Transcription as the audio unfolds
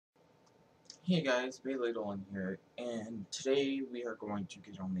Hey guys, Bailey Dolan here, and today we are going to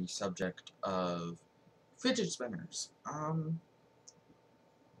get on the subject of fidget spinners.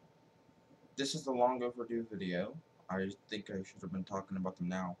 This is a long overdue video. I think I should have been talking about them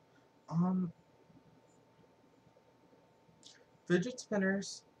now. Um, Fidget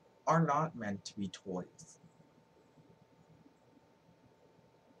spinners are not meant to be toys.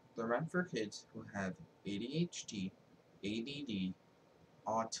 They're meant for kids who have ADHD, ADD,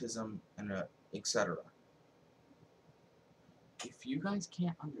 autism, and etc. If you guys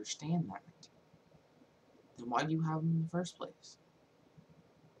can't understand that, then why do you have them in the first place?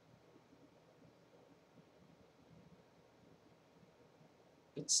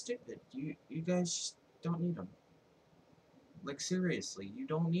 It's stupid. You guys just don't need them. Like, seriously, you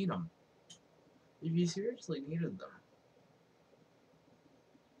don't need them. If you seriously needed them,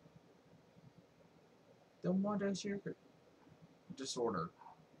 then what is your disorder?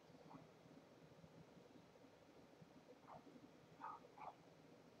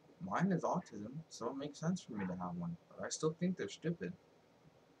 Mine is autism, so it makes sense for me to have one. But I still think they're stupid.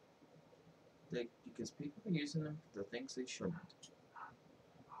 Because people are using them for the things they shouldn't.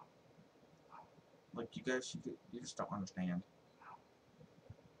 Like, you guys, you just don't understand.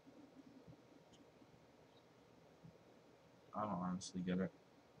 I don't honestly get it.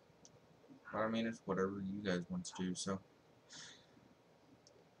 But I mean, it's whatever you guys want to do, so.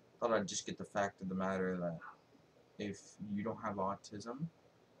 Thought I'd just get the fact of the matter that if you don't have autism,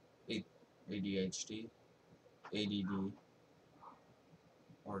 ADHD, ADD,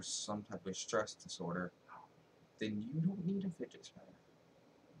 or some type of stress disorder, then you don't need a fidget spinner.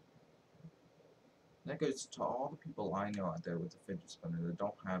 That goes to all the people I know out there with a fidget spinner that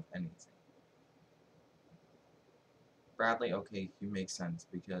don't have anything. Bradley, okay, you make sense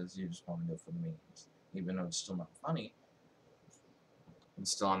because you just want to go for the memes. Even though it's still not funny, and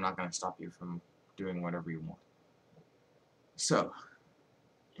still I'm not going to stop you from doing whatever you want. So,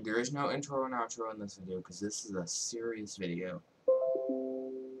 there is no intro and outro in this video because this is a serious video.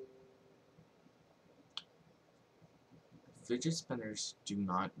 Fidget spinners do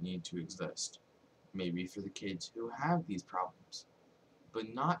not need to exist. Maybe for the kids who have these problems,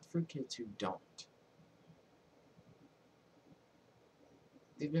 but not for kids who don't.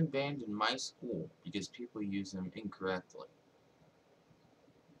 They've been banned in my school because people use them incorrectly.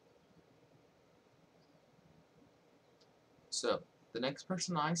 So, the next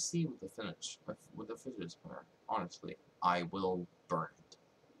person I see with a fidget spinner, honestly, I will burn it.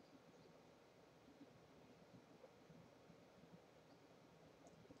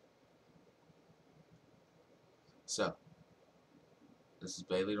 So, this is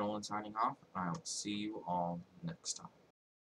Bailey Dolan signing off, and I will see you all next time.